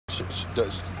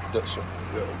Dutch show.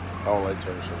 Yeah. I don't like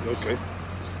German shows. Okay.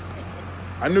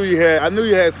 I knew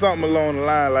you had something along the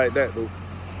line like that though.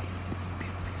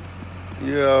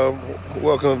 Yeah,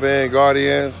 welcome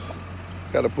Vanguardians.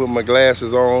 Got to put my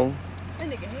glasses on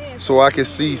so I can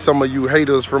see some of you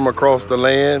haters from across the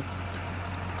land.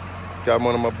 Got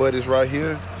one of my buddies right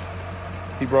here.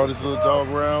 He brought his little dog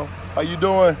around. How you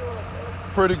doing?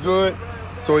 Pretty good.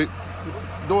 So he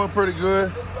doing pretty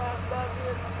good.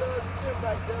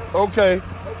 Okay.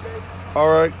 All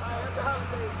right.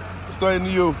 Same to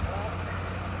you.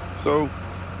 So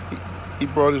he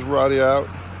brought his Roddy out,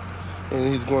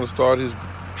 and he's going to start his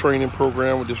training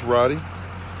program with this Roddy.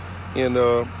 And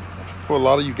for a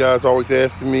lot of you guys always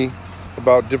asking me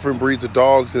about different breeds of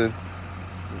dogs, and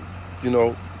you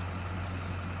know,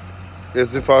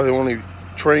 as if I only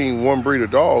trained one breed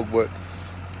of dog, but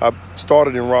I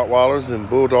started in Rottweilers and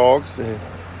Bulldogs, and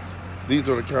these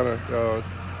are the kind of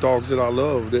dogs that I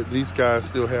love that these guys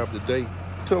still have today.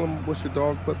 Tell them, what's your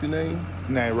dog puppy name?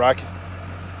 Name Rocky.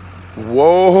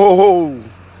 Whoa!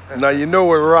 Now you know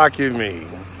what Rocky means.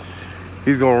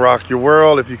 He's gonna rock your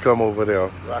world if you come over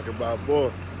there. Rocky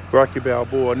Balboa. Rocky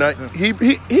Balboa. Now he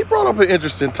brought up an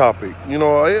interesting topic, you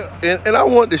know, and I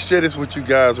want to share this with you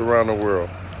guys around the world.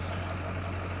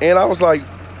 And I was like,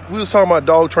 we was talking about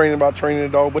dog training, about training a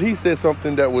dog, but he said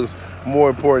something that was more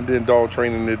important than dog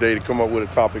training today to come up with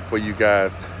a topic for you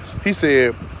guys. He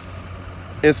said,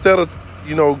 instead of,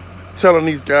 you know, telling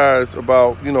these guys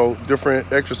about, you know,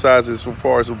 different exercises as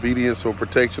far as obedience or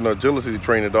protection or agility to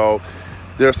train a dog,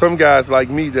 there are some guys like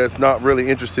me that's not really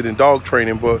interested in dog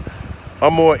training, but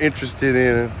I'm more interested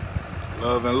in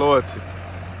love and loyalty.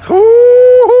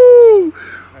 Ooh,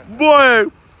 boy,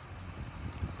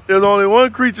 there's only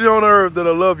one creature on earth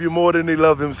that'll love you more than he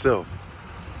love himself,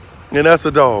 and that's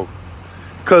a dog.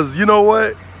 Because you know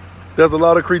what? There's a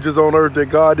lot of creatures on earth that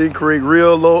God didn't create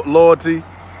real loyalty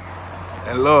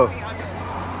and love.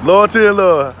 Loyalty and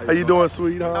love. How you doing,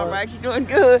 sweetheart? All right, you doing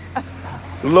good.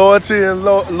 Loyalty and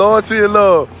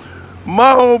love.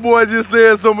 My homeboy just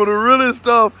said some of the realest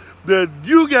stuff that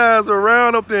you guys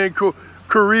around up there in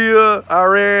Korea,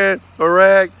 Iran,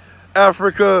 Iraq,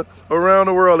 Africa, around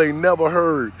the world ain't never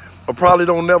heard or probably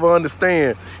don't never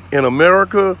understand. In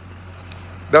America,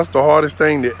 that's the hardest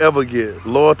thing to ever get,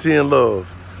 loyalty and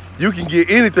love. You can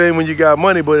get anything when you got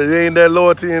money, but it ain't that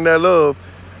loyalty and that love.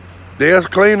 They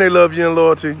claim they love you and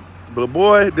loyalty, but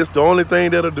boy, this the only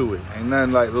thing that'll do it. Ain't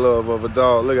nothing like the love of a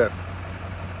dog. Look at it.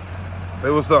 Say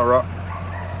what's up, Rock.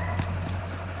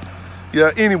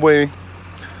 Yeah, anyway,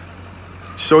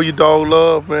 show your dog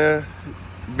love, man.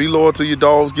 Be loyal to your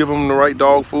dogs. Give them the right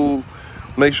dog food.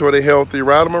 Make sure they're healthy.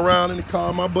 Ride them around in the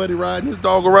car. My buddy riding his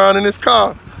dog around in his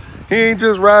car. He ain't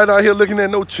just riding out here looking at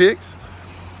no chicks.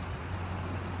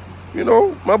 You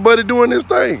know, my buddy doing his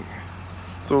thing.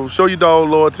 So show your dog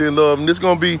loyalty and love. And this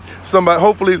gonna be somebody,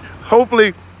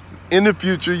 hopefully in the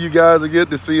future, you guys will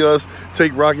get to see us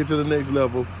take Rocky to the next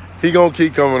level. He gonna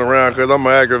keep coming around because I'm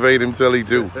gonna aggravate him till he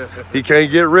do. He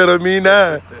can't get rid of me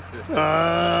now.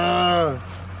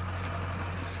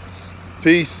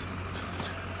 Peace.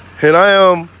 And I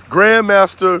am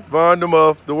Grandmaster Von der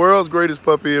Muff, the world's greatest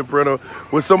puppy imprinter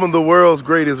with some of the world's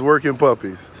greatest working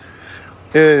puppies.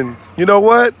 And you know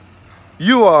what?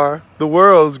 You are the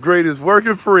world's greatest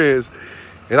working friends,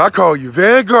 and I call you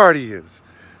Vanguardians.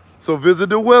 So visit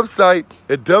the website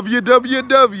at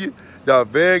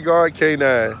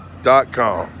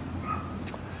www.vanguardk9.com.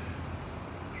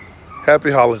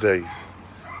 Happy holidays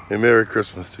and Merry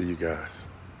Christmas to you guys.